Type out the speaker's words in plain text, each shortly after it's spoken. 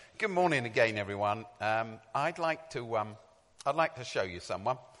Good morning again, everyone. I'd like to show you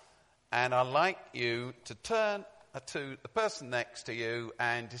someone, and I'd like you to turn to the person next to you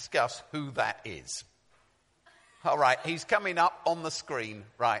and discuss who that is. All right, he's coming up on the screen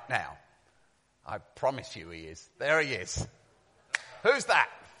right now. I promise you he is. There he is. Who's that?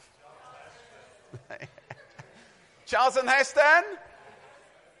 Charlton Heston?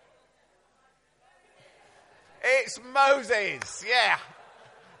 It's Moses, yeah.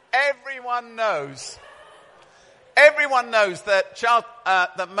 Everyone knows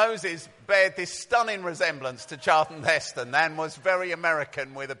that Moses bared this stunning resemblance to Charlton Heston and was very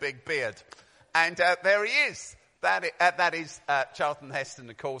American with a big beard. And there he is. That is Charlton Heston,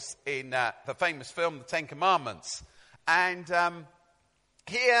 of course, in the famous film, The Ten Commandments. And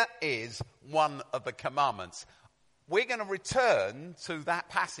here is one of the commandments. We're going to return to that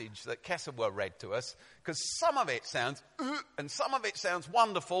passage that Kesewa read to us, because some of it sounds and some of it sounds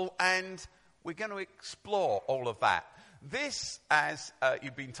wonderful, and we're going to explore all of that. This, as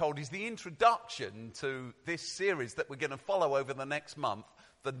you've been told, is the introduction to this series that we're going to follow over the next month,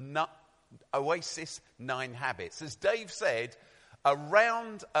 the Oasis 9 Habits. As Dave said,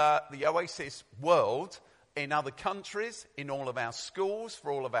 around the Oasis world, in other countries, in all of our schools, for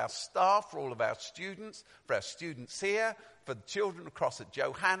all of our staff, for all of our students, for our students here, for the children across at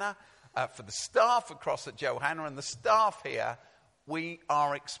Johanna, for the staff across at Johanna and the staff here, we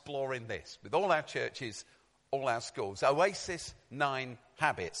are exploring this with all our churches, all our schools. Oasis 9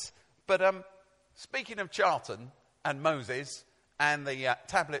 Habits. But speaking of Charlton and Moses and the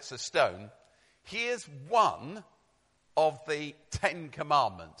tablets of stone, here's one of the 10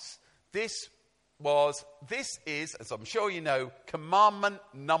 commandments. This is, as I'm sure you know, commandment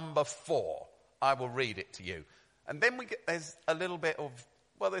number 4. I will read it to you. And then there's a little bit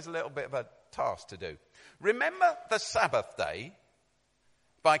of a task to do. Remember the Sabbath day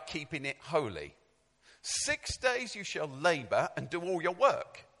by keeping it holy. 6 days you shall labor and do all your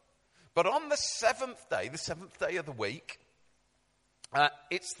work. But on the seventh day of the week,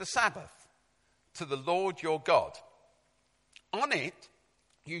 it's the Sabbath to the Lord your God. On it,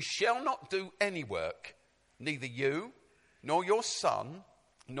 you shall not do any work, neither you, nor your son,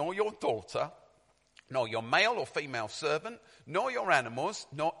 nor your daughter, nor your male or female servant, nor your animals,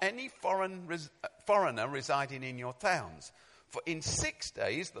 nor any foreigner residing in your towns. For in 6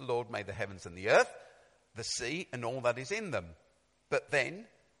 days the Lord made the heavens and the earth, the sea, and all that is in them. But then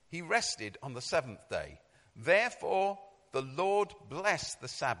he rested on the seventh day. Therefore the Lord blessed the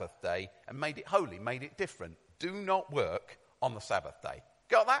Sabbath day and made it holy, made it different. Do not work on the Sabbath day.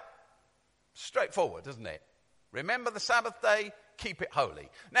 Got that? Straightforward, isn't it? Remember the Sabbath day, keep it holy.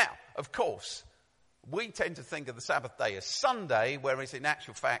 Now, of course, we tend to think of the Sabbath day as Sunday, whereas in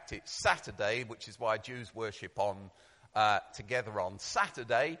actual fact it's Saturday, which is why Jews worship together on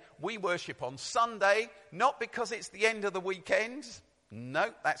Saturday. We worship on Sunday, not because it's the end of the weekend. No,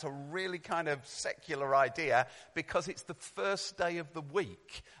 that's a really kind of secular idea, because it's the first day of the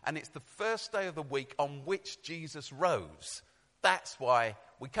week, and it's the first day of the week on which Jesus rose. That's why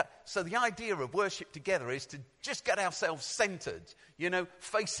so the idea of worship together is to just get ourselves centered,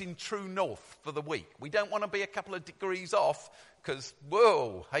 facing true north for the week. We don't want to be a couple of degrees off because,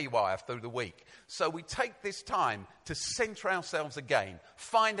 haywire through the week. So we take this time to center ourselves again,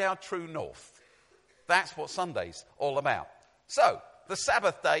 find our true north. That's what Sunday's all about. So the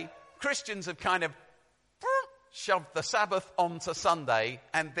Sabbath day, Christians have kind of shoved the Sabbath onto Sunday,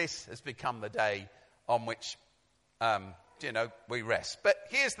 and this has become the day on which we rest. But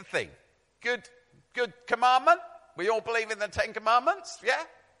here's the thing. Good commandment. We all believe in the 10 commandments. Yeah?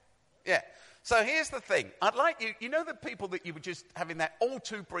 Yeah. So here's the thing. I'd like you know the people that you were just having that all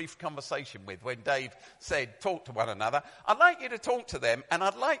too brief conversation with when Dave said talk to one another. I'd like you to talk to them, and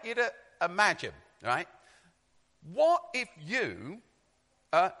I'd like you to imagine, right? What if you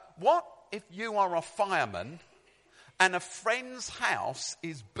are a fireman and a friend's house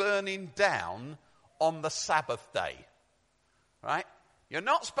is burning down on the Sabbath day? Right? You're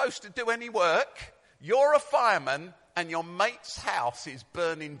not supposed to do any work. You're a fireman and your mate's house is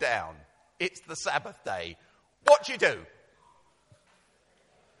burning down. It's the Sabbath day. What do you do?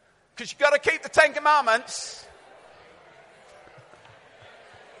 Because you've got to keep the 10 commandments.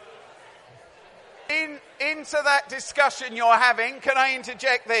 Into that discussion you're having, can I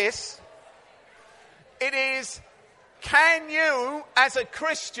interject this? It is, can you, as a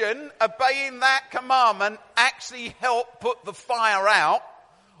Christian, obeying that commandment, actually help put the fire out?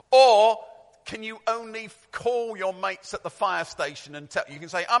 Or can you only call your mates at the fire station and tell? You can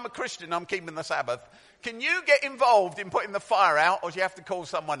say, I'm a Christian, I'm keeping the Sabbath. Can you get involved in putting the fire out, or do you have to call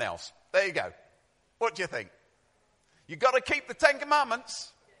someone else? There you go. What do you think? You've got to keep the 10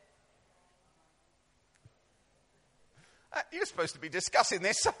 commandments. You're supposed to be discussing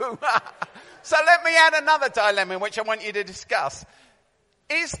this, so let me add another dilemma which I want you to discuss.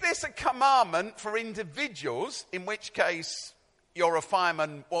 Is this a commandment for individuals, in which case you're a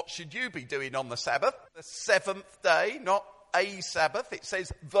fireman, what should you be doing on the Sabbath? The seventh day, not a Sabbath. It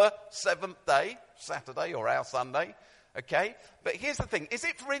says the seventh day, Saturday or our Sunday. Okay? But here's the thing. Is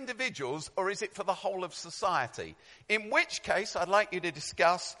it for individuals or is it for the whole of society? In which case, I'd like you to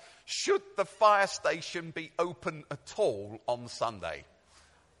discuss, should the fire station be open at all on Sunday?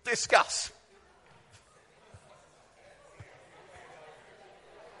 Discuss.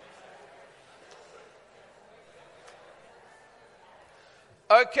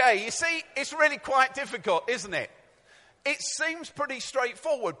 Okay, you see, it's really quite difficult, isn't it? It seems pretty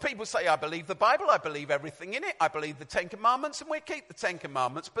straightforward. People say, I believe the Bible, I believe everything in it, I believe the Ten Commandments, and we keep the Ten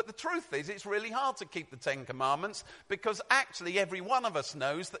Commandments. But the truth is, it's really hard to keep the Ten Commandments, because actually every one of us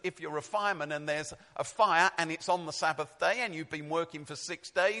knows that if you're a fireman and there's a fire and it's on the Sabbath day and you've been working for 6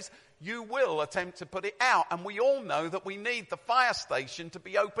 days, you will attempt to put it out. And we all know that we need the fire station to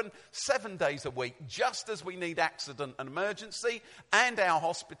be open 7 days a week, just as we need accident and emergency, and our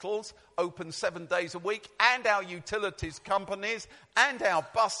hospitals open 7 days a week, and our utilities companies, and our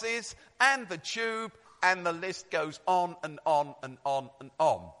buses, and the tube, and the list goes on and on and on and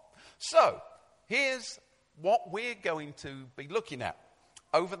on. So, here's what we're going to be looking at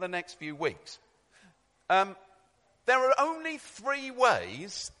over the next few weeks. There are only 3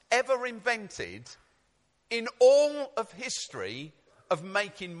 ways ever invented in all of history of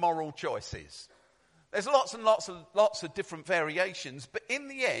making moral choices. There's lots and lots of different variations, but in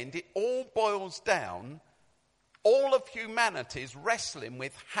the end, it all boils down, all of humanity is wrestling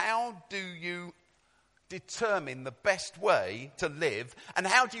with how do you determine the best way to live, and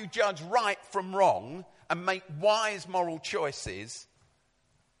how do you judge right from wrong and make wise moral choices,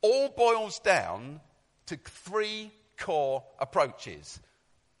 all boils down to 3 core approaches.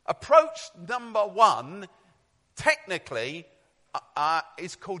 Approach number 1, technically,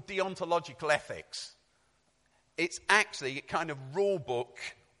 is called deontological ethics. It's actually a kind of rule book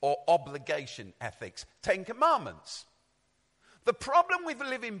or obligation ethics. 10 Commandments. The problem with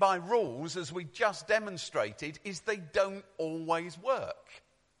living by rules, as we just demonstrated, is they don't always work.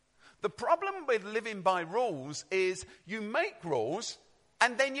 The problem with living by rules is you make rules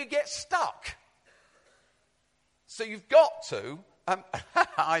and then you get stuck. So you've got to...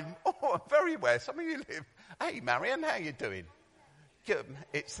 I'm very well. Some of you live. Hey, Marion, how you doing? Good.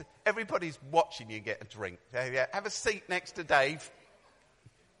 Everybody's watching you get a drink. Have a seat next to Dave.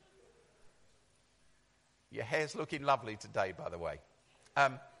 Your hair's looking lovely today, by the way.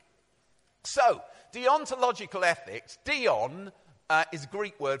 So, deontological ethics. Deon is a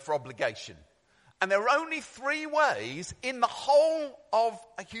Greek word for obligation. And there are only 3 ways in the whole of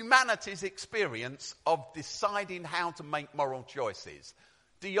humanity's experience of deciding how to make moral choices.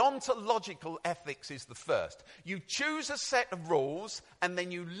 Deontological ethics is the first. You choose a set of rules and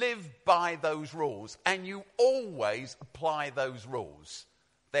then you live by those rules. And you always apply those rules.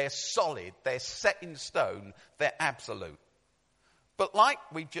 They're solid, they're set in stone, they're absolute. But like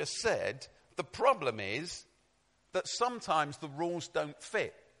we just said, the problem is that sometimes the rules don't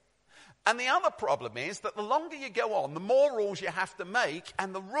fit. And the other problem is that the longer you go on, the more rules you have to make,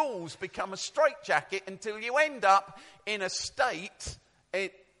 and the rules become a straitjacket until you end up in a state,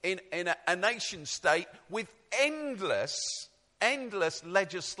 in a nation state, with endless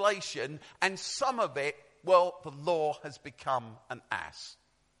legislation, and some of it, well, the law has become an ass.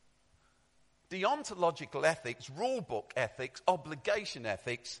 Deontological ethics, rule book ethics, obligation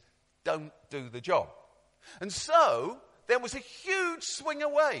ethics don't do the job. And so there was a huge swing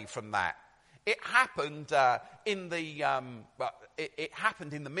away from that. It happened it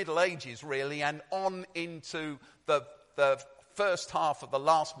happened in the Middle Ages, really, and on into the first half of the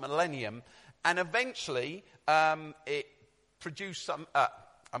last millennium, and eventually it produced some.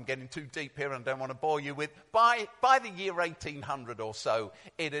 I'm getting too deep here and I don't want to bore you with. By the year 1800 or so,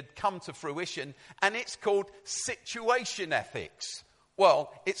 it had come to fruition, and it's called situation ethics.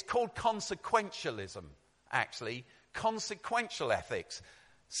 Well, it's called consequentialism, actually. Consequential ethics.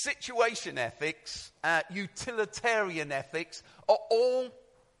 Situation ethics, utilitarian ethics are all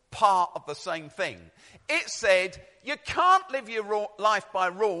part of the same thing. It said you can't live your life by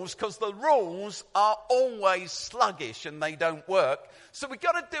rules because the rules are always sluggish and they don't work. So we've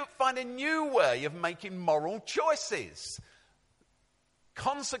got to find a new way of making moral choices.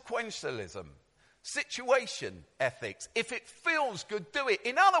 Consequentialism, situation ethics. If it feels good, do it.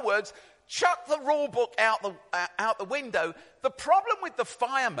 In other words, chuck the rule book out the window. The problem with the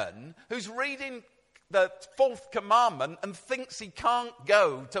fireman who's reading the fourth commandment and thinks he can't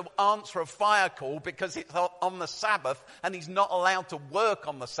go to answer a fire call because it's on the Sabbath and he's not allowed to work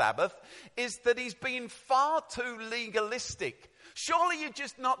on the Sabbath, is that he's being far too legalistic. Surely you're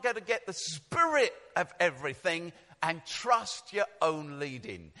just not going to get the spirit of everything and trust your own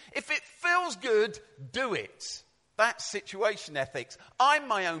leading. If it feels good, do it. That's situation ethics. I'm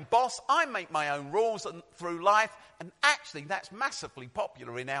my own boss. I make my own rules through life. And actually, that's massively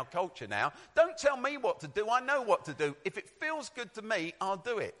popular in our culture now. Don't tell me what to do. I know what to do. If it feels good to me, I'll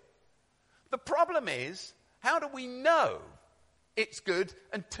do it. The problem is, how do we know it's good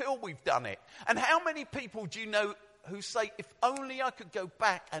until we've done it? And how many people do you know who say, if only I could go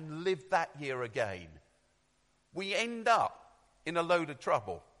back and live that year again? We end up in a load of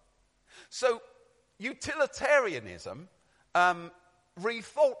trouble. So utilitarianism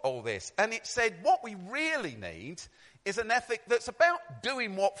rethought all this, and it said what we really need is an ethic that's about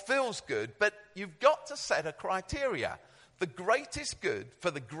doing what feels good, but you've got to set a criteria. The greatest good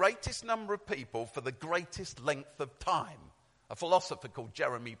for the greatest number of people for the greatest length of time. A philosopher called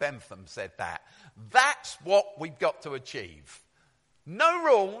Jeremy Bentham said that. That's what we've got to achieve. No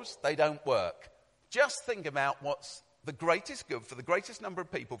rules, they don't work. Just think about what's the greatest good for the greatest number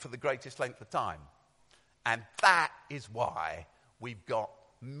of people for the greatest length of time. And that is why we've got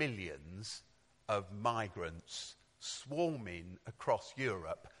millions of migrants swarming across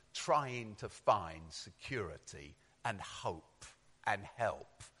Europe trying to find security and hope and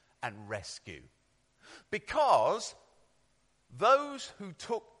help and rescue. Because those who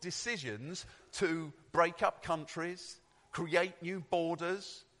took decisions to break up countries, create new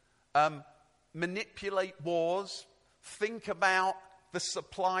borders, manipulate wars, think about the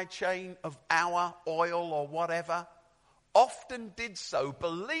supply chain of our oil or whatever, often did so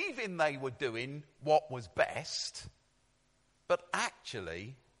believing they were doing what was best, but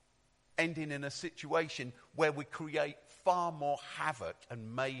actually ending in a situation where we create far more havoc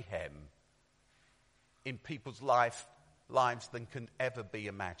and mayhem in people's lives than can ever be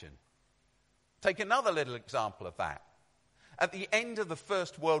imagined. Take another little example of that. At the end of the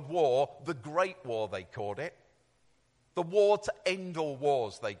First World War, the Great War they called it, the war to end all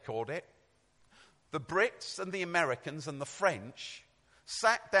wars they called it, the Brits and the Americans and the French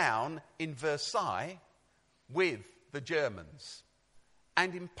sat down in Versailles with the Germans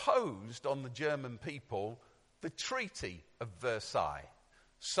and imposed on the German people the Treaty of Versailles.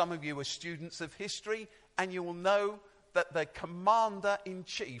 Some of you are students of history and you will know that the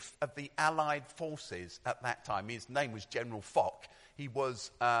commander-in-chief of the Allied forces at that time, his name was General Foch, he was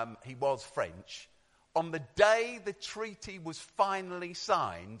French. On the day the treaty was finally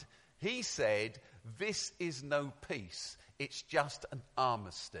signed, he said, "This is no peace, it's just an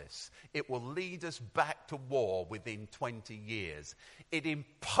armistice. It will lead us back to war within 20 years. It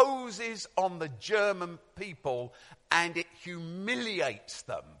imposes on the German people and it humiliates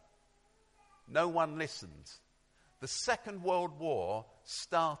them." No one listened. The Second World War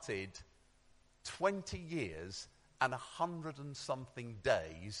started 20 years and 100 and something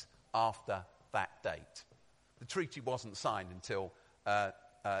days after that date. The treaty wasn't signed until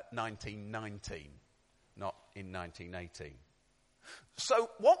 1919, not in 1918. So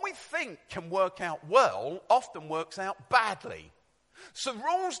what we think can work out well often works out badly. So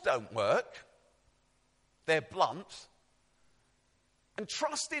rules don't work. They're blunt. And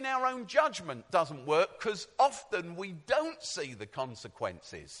trusting our own judgment doesn't work because often we don't see the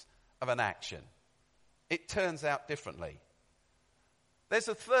consequences of an action. It turns out differently. There's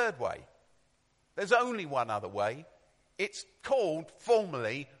a third way. There's only one other way. It's called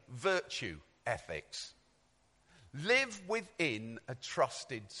formally virtue ethics. Live within a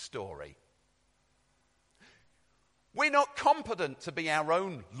trusted story. We're not competent to be our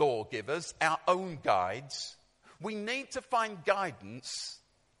own lawgivers, our own guides. We need to find guidance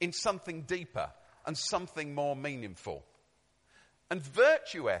in something deeper and something more meaningful. And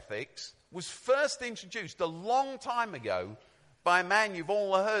virtue ethics was first introduced a long time ago by a man you've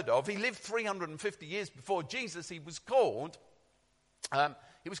all heard of. He lived 350 years before Jesus. He was called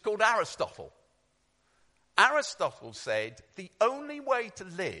Aristotle. Aristotle said the only way to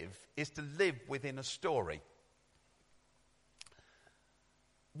live is to live within a story.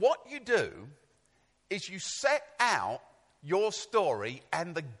 What you do is you set out your story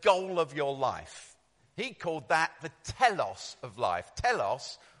and the goal of your life. He called that the telos of life.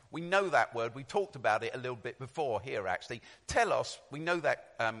 Telos, we know that word. We talked about it a little bit before here, actually. Telos, we know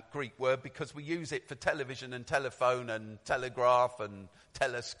that Greek word because we use it for television and telephone and telegraph and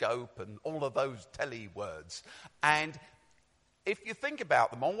telescope and all of those tele words. And if you think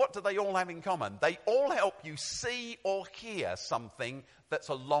about them all, what do they all have in common? They all help you see or hear something that's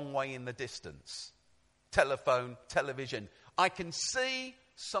a long way in the distance. telephone, television. I can see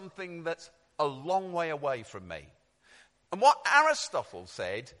something that's a long way away from me. And what Aristotle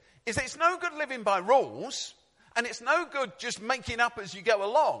said is it's no good living by rules, and it's no good just making up as you go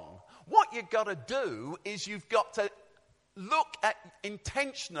along. What you've got to do is you've got to look at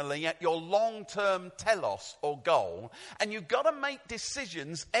intentionally at your long-term telos or goal, and you've got to make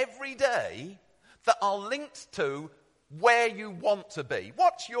decisions every day that are linked to where you want to be.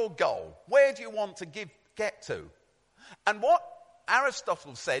 What's your goal? Where do you want to get to? And what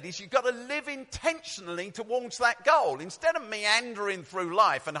Aristotle said is you've got to live intentionally towards that goal. Instead of meandering through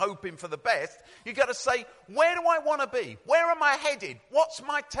life and hoping for the best, you've got to say, where do I want to be? Where am I headed? What's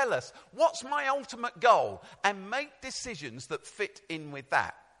my telos? What's my ultimate goal? And make decisions that fit in with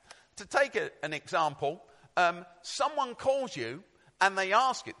that. To take an example, someone calls you and they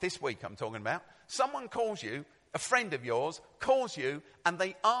ask it, this week I'm talking about, someone calls you, a friend of yours calls you and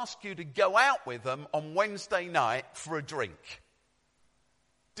they ask you to go out with them on Wednesday night for a drink.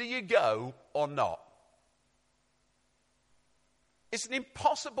 Do you go or not? It's an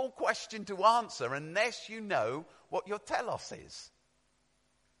impossible question to answer unless you know what your telos is.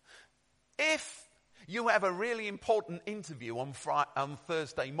 If you have a really important interview on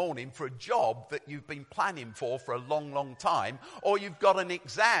Thursday morning for a job that you've been planning for a long, long time, or you've got an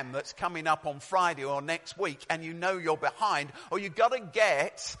exam that's coming up on Friday or next week and you know you're behind, or you've got to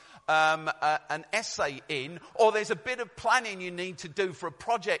get an essay in, or there's a bit of planning you need to do for a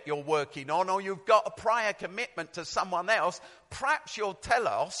project you're working on, or you've got a prior commitment to someone else, perhaps your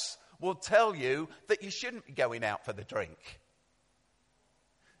telos will tell you that you shouldn't be going out for the drink.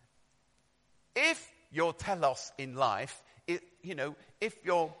 If your telos in life, if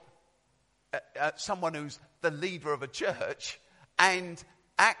you're someone who's the leader of a church, and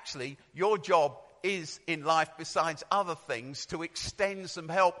actually your job is in life, besides other things, to extend some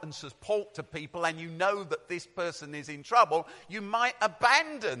help and support to people, and you know that this person is in trouble, you might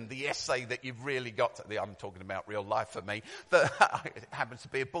abandon the essay that you've really got to. I'm talking about real life for me. It happens to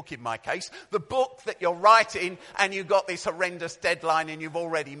be a book in my case. The book that you're writing, and you've got this horrendous deadline and you've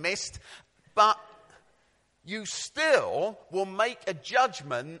already missed. But you still will make a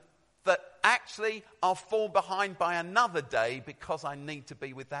judgment that actually I'll fall behind by another day because I need to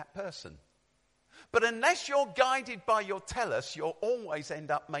be with that person. But unless you're guided by your telos, you'll always end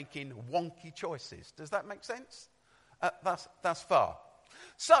up making wonky choices. Does that make sense? Thus far.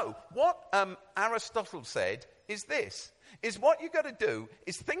 So what Aristotle said is this, is what you've got to do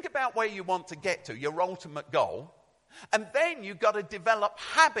is think about where you want to get to, your ultimate goal, and then you've got to develop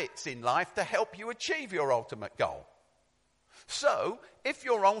habits in life to help you achieve your ultimate goal. So if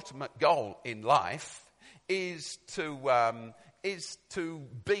your ultimate goal in life is to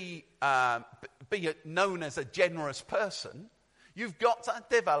be known as a generous person, you've got to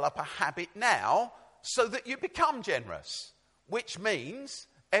develop a habit now so that you become generous, which means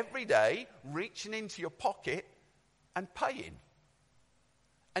every day reaching into your pocket and paying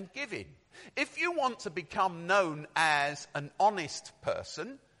and giving. If you want to become known as an honest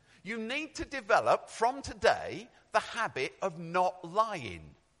person, you need to develop from today the habit of not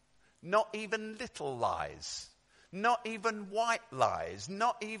lying, not even little lies. Not even white lies,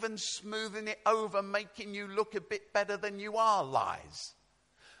 not even smoothing it over, making you look a bit better than you are lies.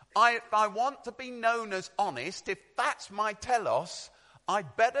 If I want to be known as honest, if that's my telos, I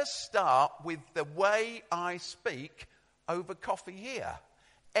better start with the way I speak over coffee here.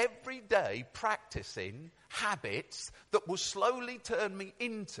 Every day practicing habits that will slowly turn me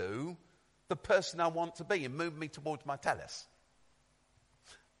into the person I want to be and move me towards my telos.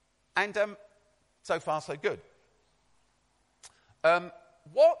 And so far so good.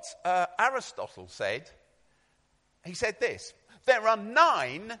 What Aristotle said, he said this, there are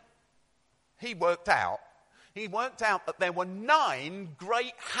 9, he worked out that there were 9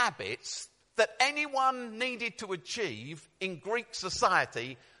 great habits that anyone needed to achieve in Greek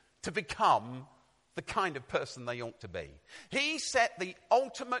society to become the kind of person they ought to be. He set the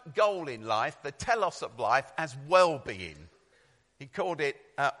ultimate goal in life, the telos of life, as well-being. He called it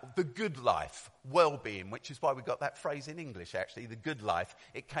the good life, well-being, which is why we got that phrase in English, actually, the good life.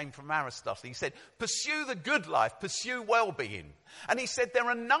 It came from Aristotle. He said, pursue the good life, pursue well-being. And he said there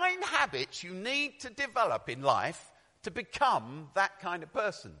are 9 habits you need to develop in life to become that kind of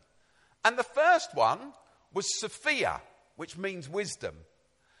person. And the first one was Sophia, which means wisdom.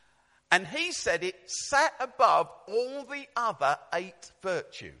 And he said it sat above all the other 8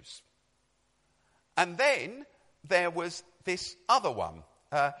 virtues. And then there was this other one,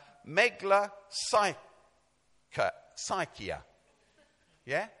 megalosychia.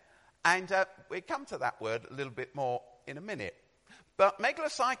 Yeah? And we'll come to that word a little bit more in a minute. But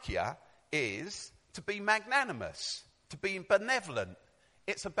megalosychia is to be magnanimous, to be benevolent.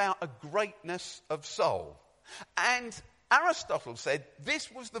 It's about a greatness of soul. And Aristotle said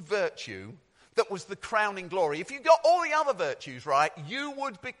this was the virtue that was the crowning glory. If you got all the other virtues right, you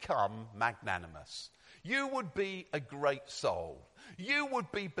would become magnanimous. You would be a great soul. You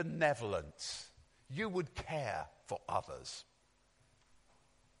would be benevolent. You would care for others.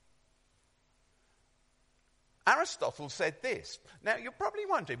 Aristotle said this. Now, you're probably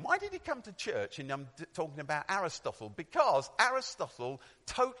wondering, why did he come to church? And I'm talking about Aristotle. Because Aristotle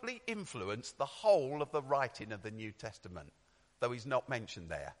totally influenced the whole of the writing of the New Testament, though he's not mentioned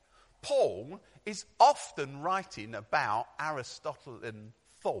there. Paul is often writing about Aristotelian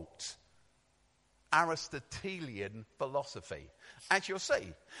thought, Aristotelian philosophy, as you'll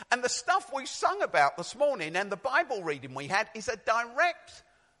see. And the stuff we sung about this morning and the Bible reading we had is a direct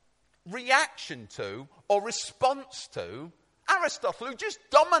reaction to or response to Aristotle, who just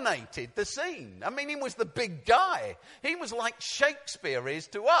dominated the scene. I mean, he was the big guy. He was like Shakespeare is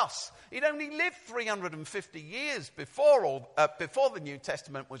to us. He'd only lived 350 years before the New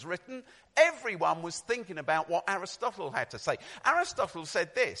Testament was written. Everyone was thinking about what Aristotle had to say. Aristotle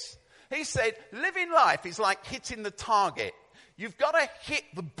said this. He said, living life is like hitting the target. You've got to hit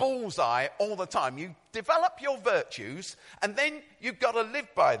the bullseye all the time. You develop your virtues, and then you've got to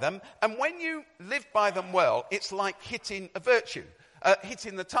live by them. And when you live by them well, it's like hitting a virtue,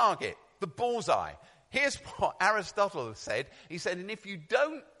 hitting the target, the bullseye. Here's what Aristotle said. He said, and if you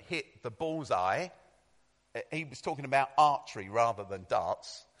don't hit the bullseye, he was talking about archery rather than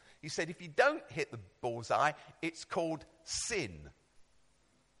darts. He said, if you don't hit the bullseye, it's called sin.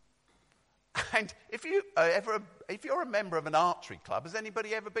 And if you're a member of an archery club, has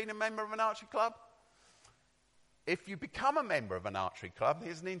anybody ever been a member of an archery club? If you become a member of an archery club,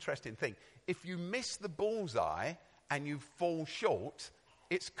 here's an interesting thing. If you miss the bullseye and you fall short,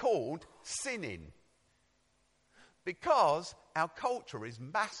 it's called sinning. Because our culture is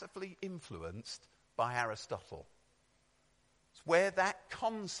massively influenced by Aristotle. It's where that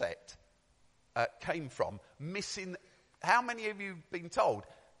concept came from. Missing. How many of you have been told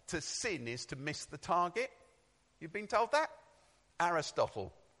to sin is to miss the target? You've been told that?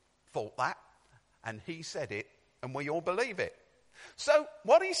 Aristotle thought that, and he said it, and we all believe it. So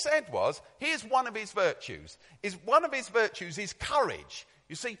what he said was, here's one of his virtues. One of his virtues is courage.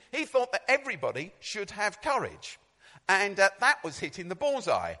 You see, he thought that everybody should have courage. And that was hitting the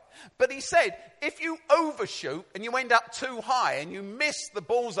bullseye. But he said, if you overshoot and you end up too high and you miss the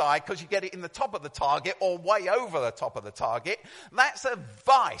bullseye because you get it in the top of the target or way over the top of the target, that's a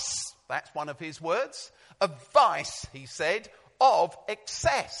vice. That's one of his words. A vice, he said, of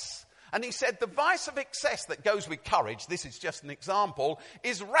excess. And he said the vice of excess that goes with courage, this is just an example,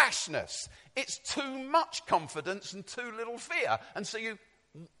 is rashness. It's too much confidence and too little fear. And so you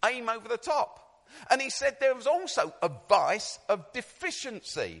aim over the top. And he said there was also a vice of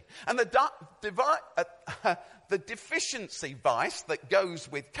deficiency. And the deficiency vice that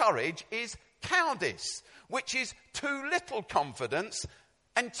goes with courage is cowardice, which is too little confidence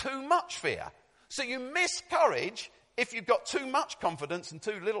and too much fear. So you miss courage if you've got too much confidence and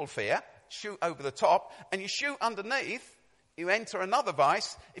too little fear, shoot over the top, and you shoot underneath, you enter another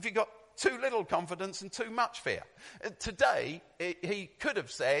vice if you've got too little confidence and too much fear. Today, he could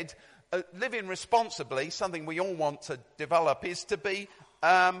have said, living responsibly, something we all want to develop, is to be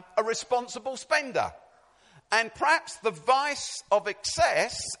a responsible spender. And perhaps the vice of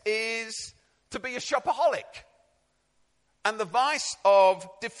excess is to be a shopaholic. And the vice of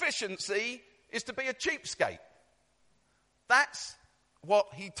deficiency is to be a cheapskate. That's what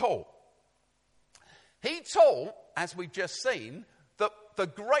he taught. He taught, as we've just seen, that the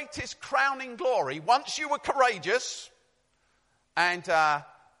greatest crowning glory, once you were courageous and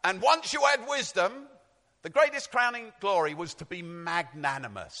once you had wisdom, the greatest crowning glory was to be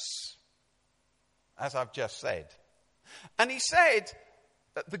magnanimous, as I've just said. And he said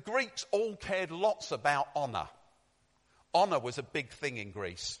that the Greeks all cared lots about honour. Honour was a big thing in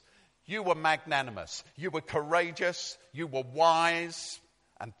Greece. You were magnanimous, you were courageous, you were wise,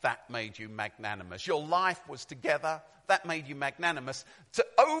 and that made you magnanimous. Your life was together, that made you magnanimous. To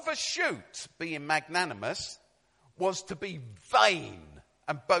overshoot being magnanimous was to be vain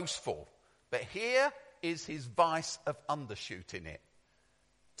and boastful. But here is his vice of undershooting it.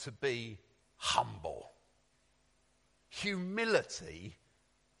 To be humble. Humility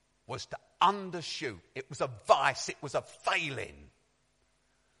was to undershoot. It was a vice. It was a failing.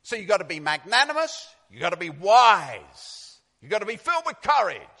 So you've got to be magnanimous. You've got to be wise. You've got to be filled with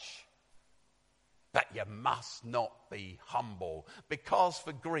courage. But you must not be humble. Because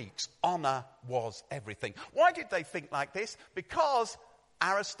for Greeks, honour was everything. Why did they think like this? Because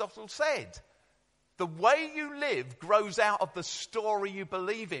Aristotle said, The way you live grows out of the story you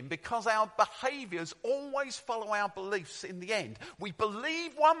believe in, because our behaviours always follow our beliefs in the end. We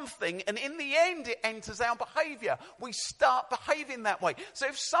believe one thing, and in the end it enters our behaviour. We start behaving that way. So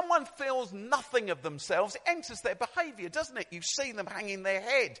if someone feels nothing of themselves, it enters their behaviour, doesn't it? You see them hanging their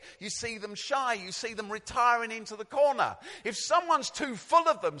head. You see them shy. You see them retiring into the corner. If someone's too full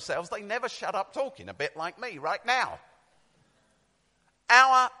of themselves, they never shut up talking, a bit like me right now.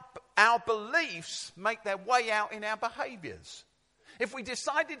 Our beliefs make their way out in our behaviours. If we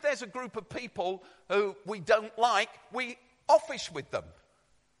decided there's a group of people who we don't like, we office with them,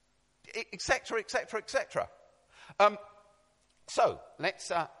 etc., etc., etc. So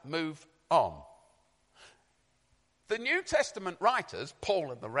let's move on. The New Testament writers,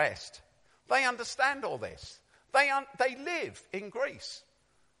 Paul and the rest, they understand all this. They live in Greece.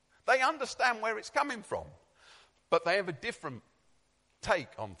 They understand where it's coming from, but they have a different take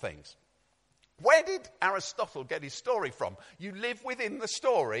on things. Where did Aristotle get his story from? You live within the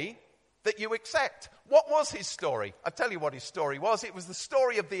story that you accept. What was his story? I'll tell you what his story was. It was the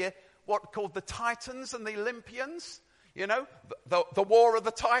story of what called the Titans and the Olympians. You know, the War of the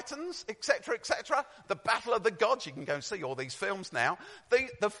Titans, etc., etc. The Battle of the Gods. You can go and see all these films now.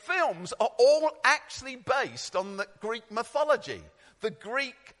 The films are all actually based on the Greek mythology, the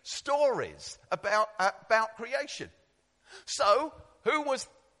Greek stories about creation. So,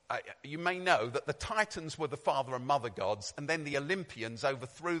 you may know that the Titans were the father and mother gods, and then the Olympians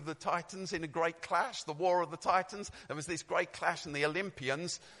overthrew the Titans in a great clash, the War of the Titans. There was this great clash, and the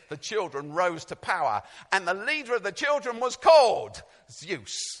Olympians, the children, rose to power. And the leader of the children was called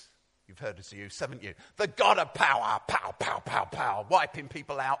Zeus. You've heard of Zeus, haven't you? The god of power, pow, pow, pow, pow, wiping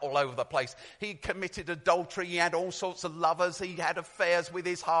people out all over the place. He committed adultery, he had all sorts of lovers, he had affairs with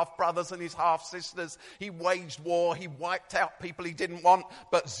his half-brothers and his half-sisters. He waged war, he wiped out people he didn't want,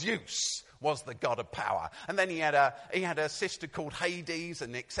 but Zeus was the god of power. And then he had a sister called Hades,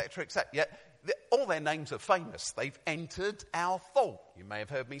 and etc., etc. Yeah, all their names are famous. They've entered our thought. You may have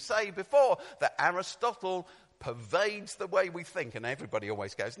heard me say before that Aristotle pervades the way we think, and everybody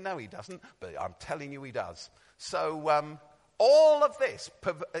always goes, no, he doesn't, but I'm telling you he does. So all of this,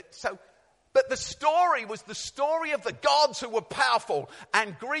 but the story was the story of the gods who were powerful,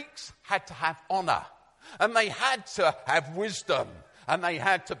 and Greeks had to have honour, and they had to have wisdom, and they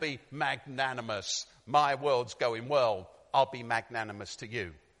had to be magnanimous. My world's going well, I'll be magnanimous to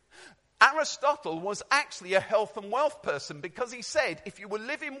you. Aristotle was actually a health and wealth person, because he said if you were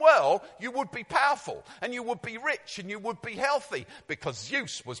living well, you would be powerful and you would be rich and you would be healthy, because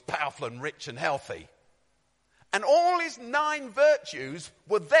Zeus was powerful and rich and healthy. And all his 9 virtues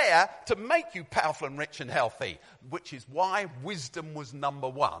were there to make you powerful and rich and healthy, which is why wisdom was number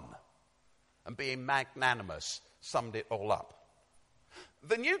 1. And being magnanimous summed it all up.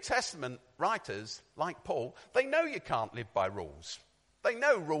 The New Testament writers, like Paul, they know you can't live by rules. They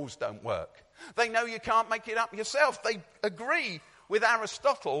know rules don't work. They know you can't make it up yourself. They agree with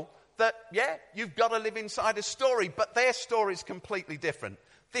Aristotle that, yeah, you've got to live inside a story, but their story is completely different.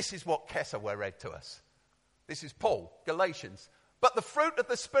 This is what Kesawa read to us. This is Paul, Galatians. But the fruit of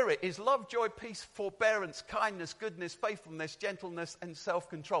the Spirit is love, joy, peace, forbearance, kindness, goodness, faithfulness, gentleness, and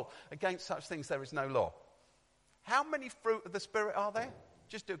self-control. Against such things there is no law. How many fruit of the Spirit are there?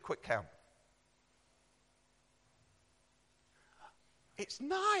 Just do a quick count. It's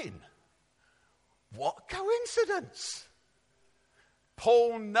 9. What coincidence?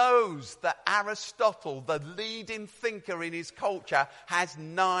 Paul knows that Aristotle, the leading thinker in his culture, has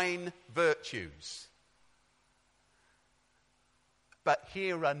 9 virtues. But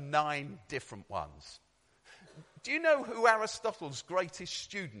here are 9 different ones. Do you know who Aristotle's greatest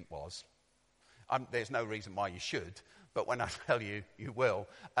student was? There's no reason why you should, but when I tell you, you will.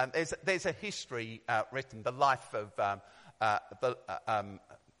 There's a history written, the life of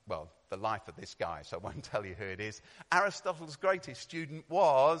the life of this guy, so I won't tell you who it is. Aristotle's greatest student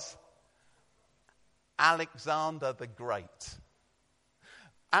was Alexander the Great.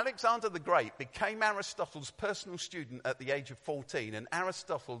 Alexander the Great became Aristotle's personal student at the age of 14, and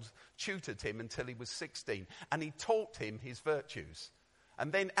Aristotle tutored him until he was 16, and he taught him his virtues.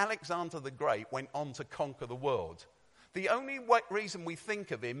 And then Alexander the Great went on to conquer the world. The only reason we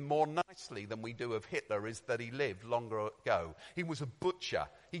think of him more nicely than we do of Hitler is that he lived longer ago. He was a butcher.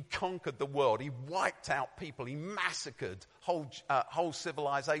 He conquered the world. He wiped out people. He massacred whole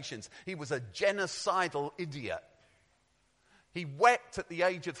civilizations. He was a genocidal idiot. He wept at the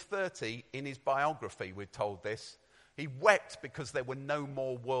age of 30 in his biography, we're told this. He wept because there were no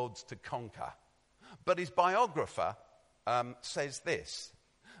more worlds to conquer. But his biographer says this,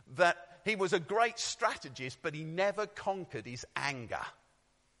 that he was a great strategist, but he never conquered his anger.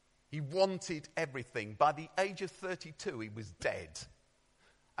 He wanted everything. By the age of 32, he was dead.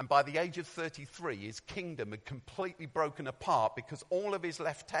 And by the age of 33, his kingdom had completely broken apart because all of his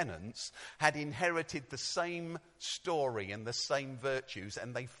lieutenants had inherited the same story and the same virtues,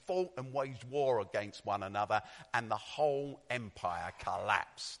 and they fought and waged war against one another, and the whole empire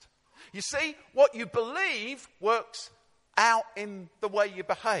collapsed. You see, what you believe works out in the way you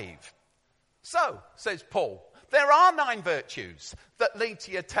behave. So, says Paul, there are 9 virtues that lead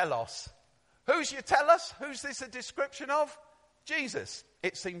to your telos. Who's your telos? Who's this a description of? Jesus,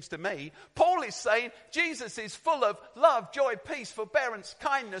 it seems to me. Paul is saying Jesus is full of love, joy, peace, forbearance,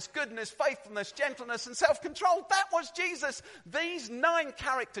 kindness, goodness, faithfulness, gentleness, and self-control. That was Jesus. These 9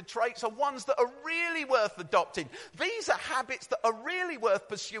 character traits are ones that are really worth adopting. These are habits that are really worth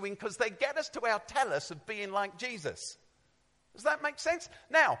pursuing because they get us to our telos of being like Jesus. Does that make sense?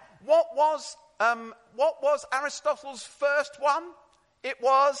 Now, what was Aristotle's first one? It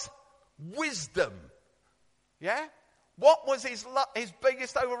was wisdom. Yeah? What was his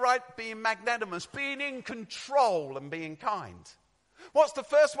biggest override? Being magnanimous, being in control and being kind. What's the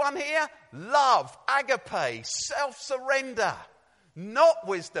first one here? Love, agape, self-surrender, not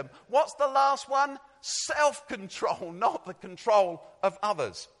wisdom. What's the last one? Self-control, not the control of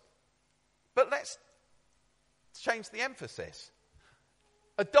others. But let's change the emphasis.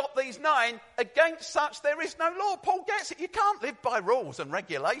 Adopt these 9. Against such there is no law. Paul gets it. You can't live by rules and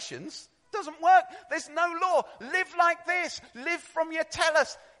regulations. Doesn't work. There's no law. Live like this. Live from your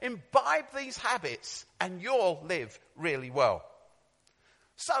telos. Imbibe these habits and you'll live really well.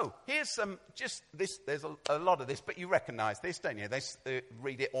 So here's some, just this, there's a lot of this, but you recognize this, don't you? They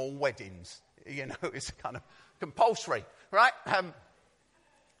read it on weddings. You know, it's kind of compulsory, right?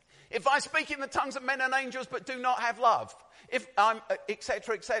 If I speak in the tongues of men and angels but do not have love, if I'm,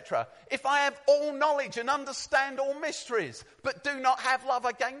 etc., etc. If I have all knowledge and understand all mysteries but do not have love,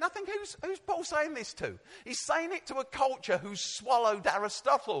 again nothing. Who's Paul saying this to? He's saying it to a culture who's swallowed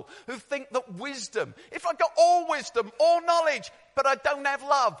Aristotle, who think that wisdom, if I've got all wisdom, all knowledge, but I don't have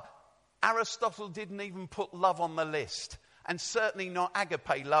love. Aristotle didn't even put love on the list. And certainly not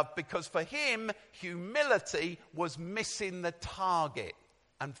agape love, because for him, humility was missing the target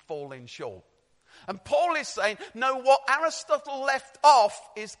and falling short. And Paul is saying, no, what Aristotle left off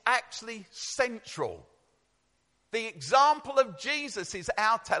is actually central. The example of Jesus is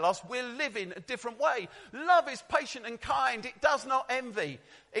our telos. We're living a different way. Love is patient and kind. It does not envy,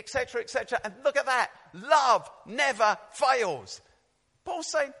 etc., etc. And look at that. Love never fails.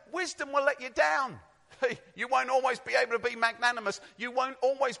 Paul's saying, wisdom will let you down. You won't always be able to be magnanimous. You won't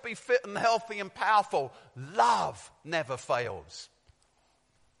always be fit and healthy and powerful. Love never fails.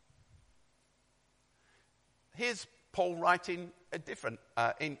 Here's Paul writing a different,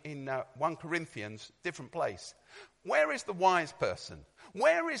 in 1 Corinthians, different place. Where is the wise person?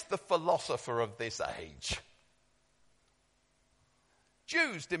 Where is the philosopher of this age?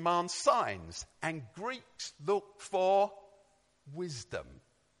 Jews demand signs and Greeks look for wisdom.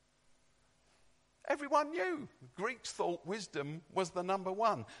 Everyone knew. Greeks thought wisdom was the number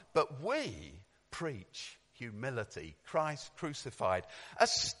one. But we preach humility, Christ crucified, a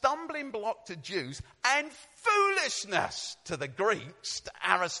stumbling block to Jews and foolishness to the Greeks, to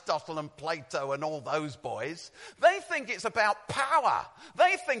Aristotle and Plato and all those boys. They think it's about power.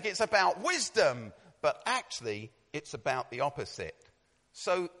 They think it's about wisdom. But actually, it's about the opposite.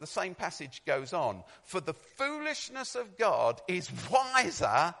 So the same passage goes on. For the foolishness of God is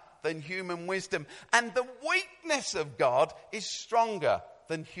wiser than human wisdom, and the weakness of God is stronger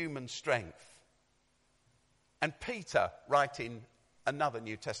than human strength. And Peter, writing, another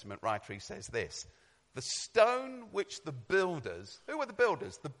New Testament writer, he says this: the stone which the builders, who were the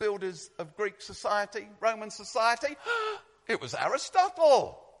builders? The builders of Greek society, Roman society? It was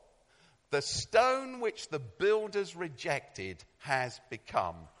Aristotle. The stone which the builders rejected has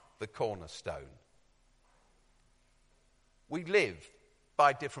become the cornerstone. We live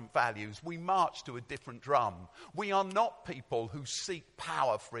by different values. We march to a different drum. We are not people who seek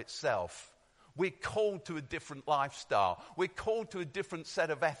power for itself. We're called to a different lifestyle. We're called to a different set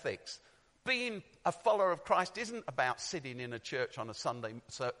of ethics. Being a follower of Christ isn't about sitting in a church on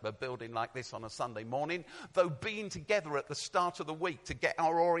a building like this on a Sunday morning, though being together at the start of the week to get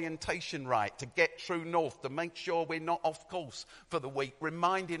our orientation right, to get true north, to make sure we're not off course for the week,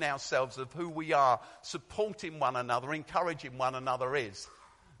 reminding ourselves of who we are, supporting one another, encouraging one another is.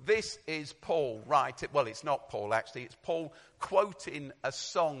 This is Paul, right? Well, it's not Paul, actually. It's Paul quoting a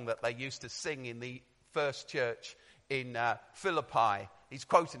song that they used to sing in the first church in Philippi. He's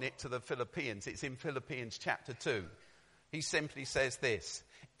quoting it to the Philippians. It's in Philippians chapter 2. He simply says this: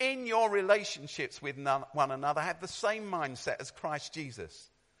 in your relationships with one another, have the same mindset as Christ Jesus,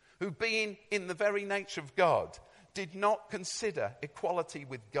 who being in the very nature of God, did not consider equality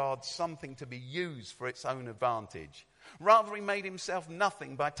with God something to be used for its own advantage. Rather, he made himself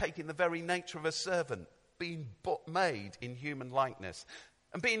nothing by taking the very nature of a servant, being made in human likeness.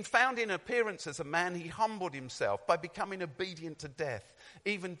 And being found in appearance as a man, he humbled himself by becoming obedient to death,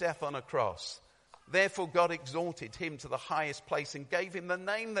 even death on a cross. Therefore God exalted him to the highest place and gave him the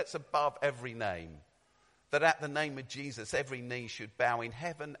name that's above every name, that at the name of Jesus every knee should bow in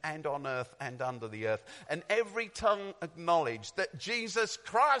heaven and on earth and under the earth, and every tongue acknowledge that Jesus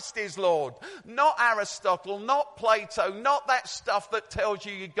Christ is Lord. Not Aristotle, not Plato, not that stuff that tells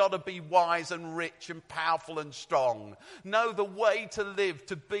you you've got to be wise and rich and powerful and strong. No, the way to live,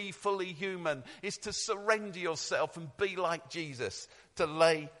 to be fully human, is to surrender yourself and be like Jesus, to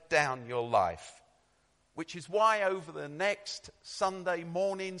lay down your life. Which is why over the next Sunday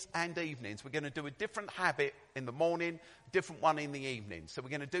mornings and evenings, we're going to do a different habit in the morning, different one in the evening. So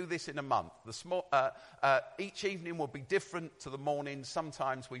we're going to do this in a month. Each evening will be different to the morning.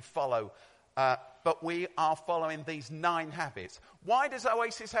 Sometimes we follow, but we are following these 9 habits. Why does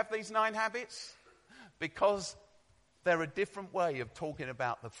Oasis have these 9 habits? Because they're a different way of talking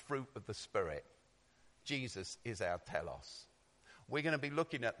about the fruit of the Spirit. Jesus is our telos. We're going to be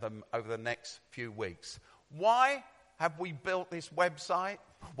looking at them over the next few weeks. Why have we built this website?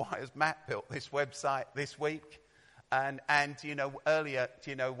 Why has Matt built this website this week? And earlier,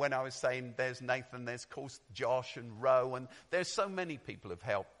 when I was saying there's Nathan, there's of course Josh and Ro, and there's so many people have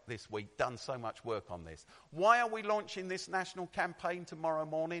helped this week, done so much work on this. Why are we launching this national campaign tomorrow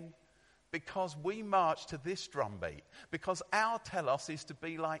morning? Because we march to this drumbeat. Because our telos is to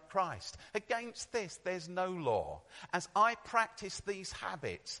be like Christ. Against this, there's no law. As I practice these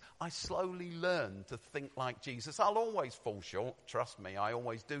habits, I slowly learn to think like Jesus. I'll always fall short. Trust me, I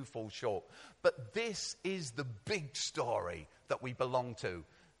always do fall short. But this is the big story that we belong to.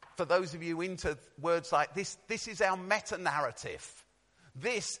 For those of you into words like this, this is our meta-narrative.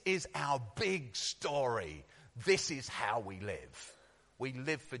 This is our big story. This is how we live. We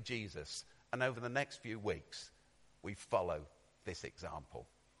live for Jesus, and over the next few weeks, we follow this example.